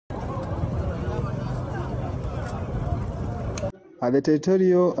The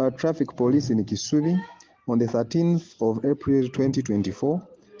Territorial Traffic Police in Kisubi on the 13th of April 2024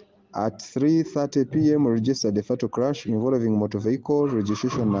 at 3:30 p.m. registered a fatal crash involving motor vehicle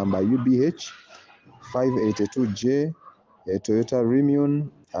registration number UBH 582J, a Toyota Rumion,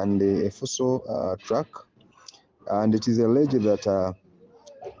 and a Fuso truck. And it is alleged that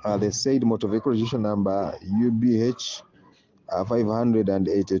the said motor vehicle registration number UBH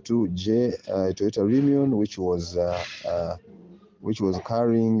 582J, Toyota Rumion, which was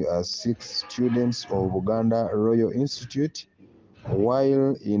carrying 6 students of Buganda Royal Institute,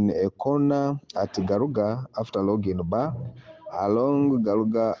 while in a corner at Garuga after login bar along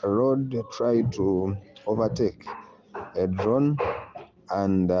Garuga Road, tried to overtake a drone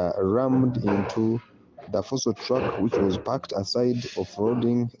and rammed into the Fuso truck, which was parked aside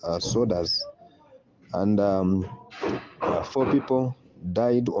off-roading sodas. And 4 people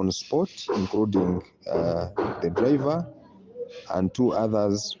died on spot, including the driver, and 2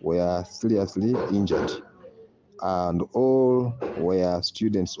 others were seriously injured. And all were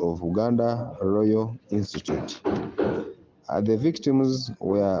students of Buganda Royal Institute. The victims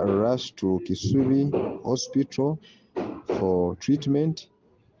were rushed to Kisubi Hospital for treatment.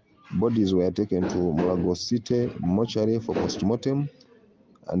 Bodies were taken to Mulago City mortuary for postmortem,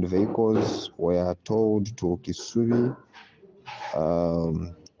 and vehicles were towed to Kisubi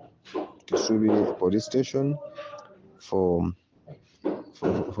police station for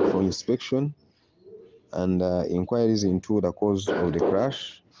inspection, and inquiries into the cause of the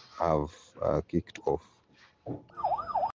crash have kicked off.